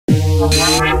What's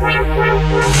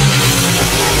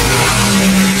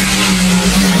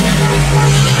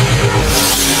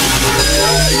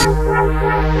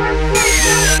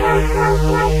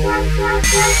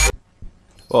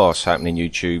happening,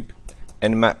 YouTube?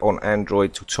 Nmap on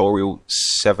Android tutorial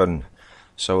 7.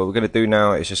 So what we're going to do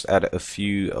now is just add a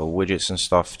few widgets and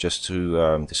stuff just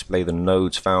to display the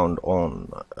nodes found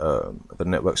on the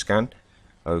network scan.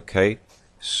 Okay,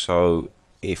 so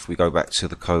if we go back to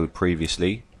the code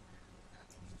previously,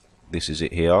 this is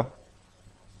it here.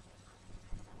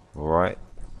 Alright,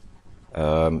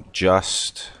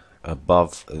 just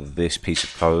above this piece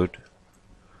of code,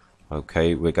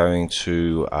 okay, we're going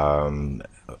to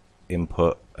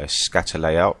input a scatter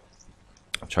layout.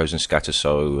 I've chosen scatter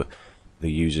so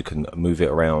the user can move it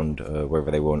around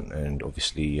wherever they want and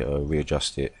obviously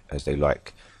readjust it as they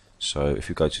like. So if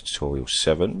you go to tutorial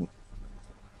 7,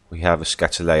 we have a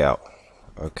scatter layout.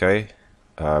 Okay,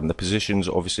 the positions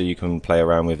obviously you can play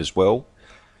around with as well.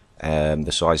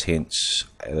 The size hints.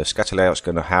 The scatter layout is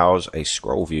going to house a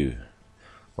scroll view.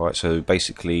 Right, so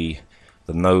basically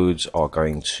the nodes are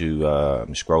going to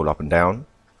scroll up and down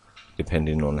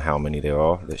depending on how many there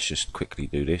are. Let's just quickly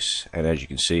do this, and as you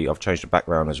can see, I've changed the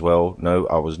background as well. No,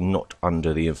 I was not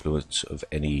under the influence of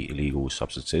any illegal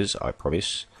substances, I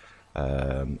promise.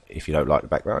 If you don't like the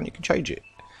background, you can change it.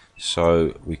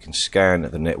 So we can scan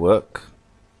the network,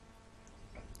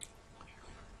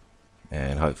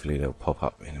 and hopefully they'll pop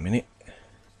up in a minute.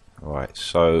 Alright,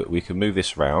 so we can move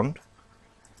this around,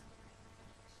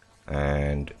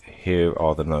 and here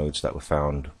are the nodes that were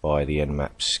found by the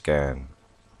Nmap scan.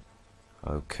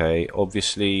 Okay,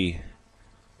 obviously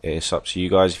it's up to you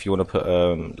guys if you want to put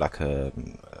like a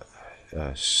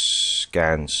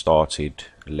scan started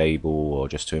label, or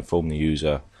just to inform the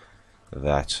user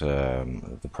that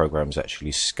the program is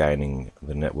actually scanning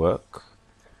the network,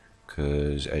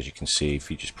 because as you can see,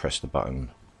 if you just press the button,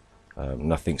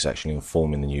 nothing's actually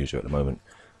informing the user at the moment.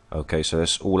 Okay, so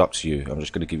that's all up to you. I'm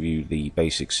just going to give you the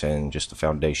basics and just the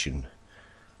foundation,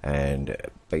 and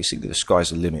basically the sky's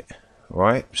the limit.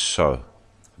 Right, so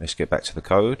let's get back to the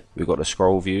code. We've got a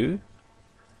scroll view.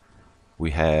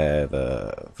 We have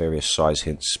various size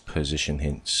hints, position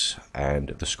hints, and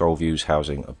the scroll view is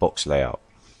housing a box layout.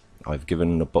 I've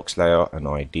given the box layout an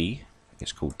ID.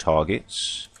 It's called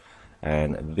targets,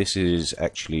 and this is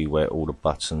actually where all the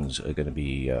buttons are going to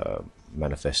be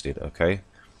manifested. Okay,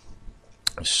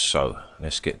 so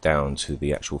let's get down to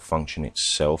the actual function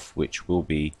itself, which will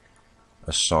be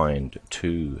assigned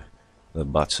to the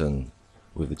button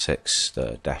with the text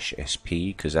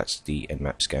 -sp, because that's the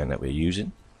Nmap scan that we're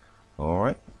using.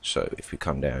 Alright, so if we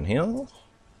come down here,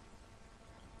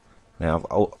 now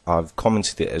I've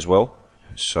commented it as well,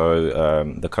 so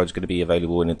the code's going to be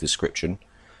available in the description,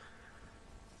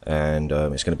 and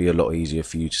it's going to be a lot easier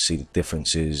for you to see the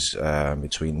differences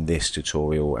between this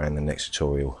tutorial and the next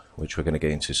tutorial, which we're going to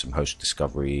get into some host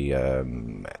discovery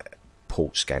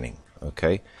port scanning.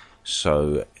 Okay,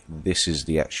 so this is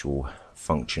the actual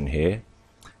function here.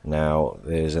 Now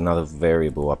there's another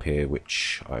variable up here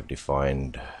which I've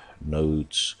defined,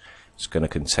 nodes. It's going to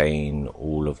contain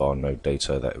all of our node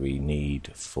data that we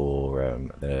need for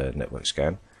the network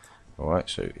scan. Alright,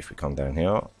 so if we come down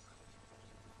here,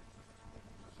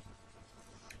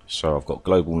 so I've got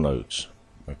global nodes.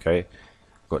 Okay,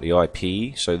 I've got the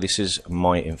IP, so this is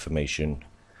my information.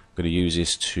 I'm going to use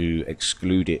this to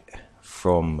exclude it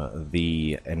from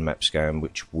the Nmap scan,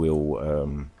 which will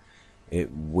it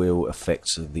will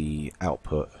affect the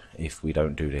output if we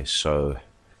don't do this. So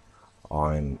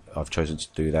I've chosen to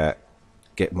do that,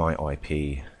 get my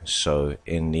IP. So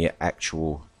in the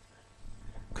actual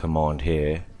command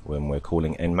here, when we're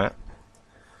calling Nmap,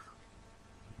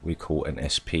 we call an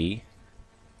SP,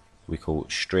 we call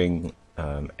string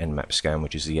Nmap scan,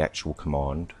 which is the actual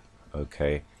command.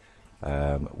 Okay,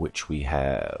 which we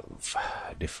have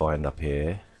defined up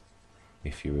here,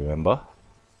 if you remember.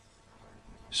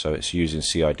 So it's using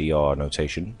CIDR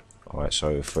notation. Alright,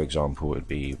 so for example it would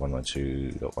be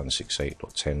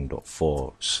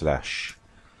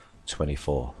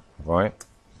 192.168.10.4/24. Right?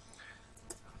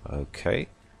 Okay.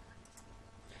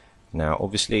 Now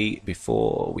obviously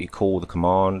before we call the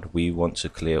command, we want to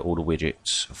clear all the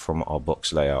widgets from our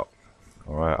box layout.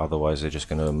 Alright, otherwise they're just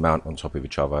going to mount on top of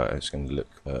each other and it's going to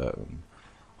look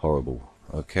horrible.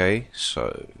 Okay,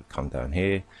 so come down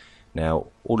here. Now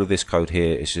all of this code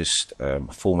here is just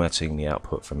formatting the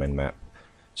output from Nmap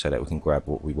so that we can grab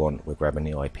what we want. We're grabbing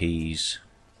the IPs,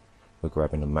 we're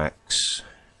grabbing the MACs,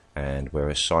 and we're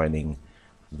assigning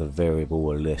the variable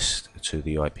or list to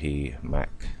the IP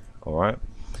MAC. Alright,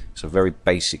 it's a very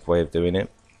basic way of doing it.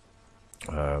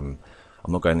 I'm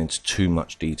not going into too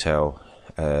much detail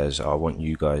as I want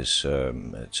you guys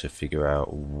to figure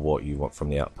out what you want from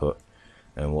the output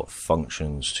and what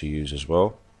functions to use as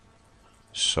well.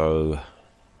 So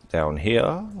down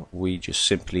here we just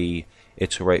simply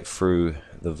iterate through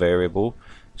the variable.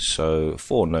 So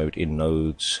for node in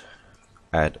nodes,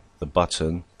 add the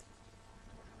button,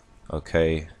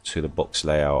 okay, to the box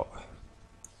layout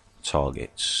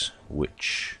targets,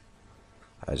 which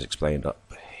as explained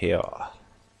up here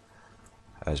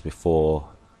as before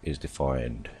is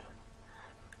defined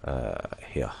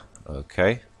here.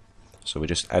 Okay, so we're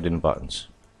just adding buttons,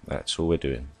 that's all we're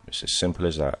doing. It's as simple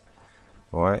as that.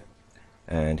 Alright,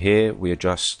 and here we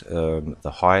adjust the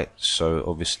height, so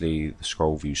obviously the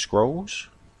scroll view scrolls,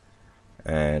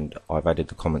 and I've added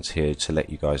the comments here to let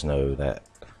you guys know that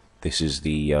this is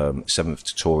the 7th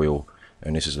tutorial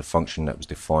and this is the function that was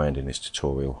defined in this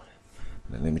tutorial.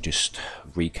 And let me just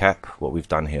recap what we've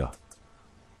done here.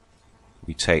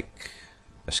 We take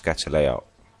a scatter layout,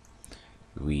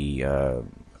 we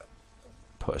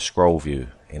put a scroll view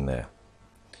in there.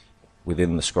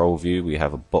 Within the scroll view we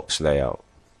have a box layout,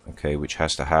 okay, which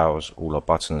has to house all our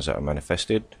buttons that are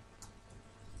manifested.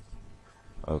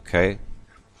 Okay,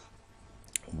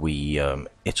 we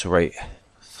iterate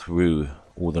through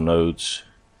all the nodes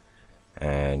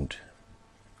and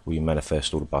we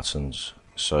manifest all the buttons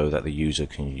so that the user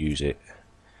can use it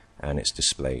and it's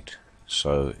displayed.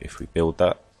 So if we build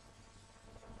that,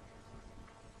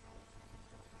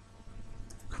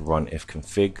 run if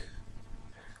config.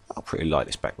 I pretty like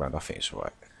this background, I think it's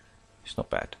alright, it's not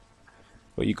bad,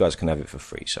 but you guys can have it for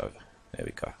free, so there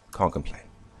we go, can't complain.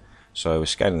 So we're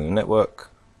scanning the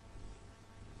network,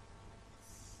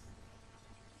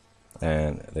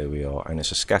 and there we are, and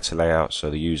it's a scatter layout so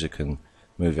the user can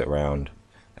move it around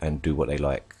and do what they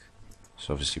like.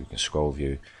 So obviously we can scroll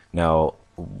view. Now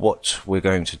what we're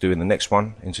going to do in the next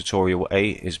one, in tutorial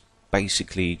 8, is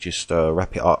basically just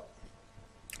wrap it up,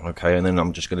 okay, and then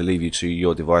I'm just going to leave you to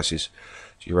your devices,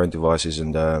 to your own devices,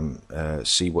 and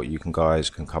see what you guys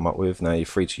can come up with. Now you're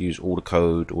free to use all the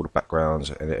code, all the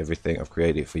backgrounds and everything I've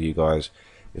created for you guys.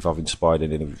 If I've inspired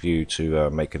any of you to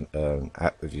make an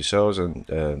app with yourselves, and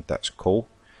that's cool,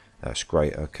 that's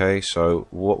great. Okay, so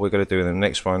what we're going to do in the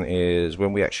next one is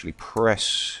when we actually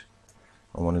press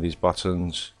on one of these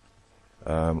buttons,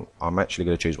 I'm actually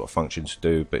going to choose what function to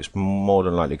do, but it's more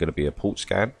than likely going to be a port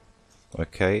scan,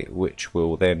 okay, which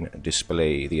will then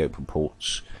display the open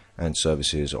ports and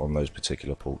services on those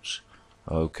particular ports.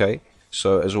 Okay,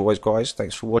 so as always guys,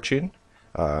 thanks for watching.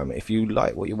 If you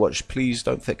like what you watch, please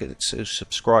don't forget to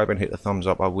subscribe and hit the thumbs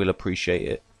up, I will appreciate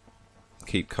it.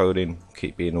 Keep coding,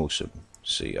 keep being awesome.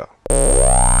 See ya.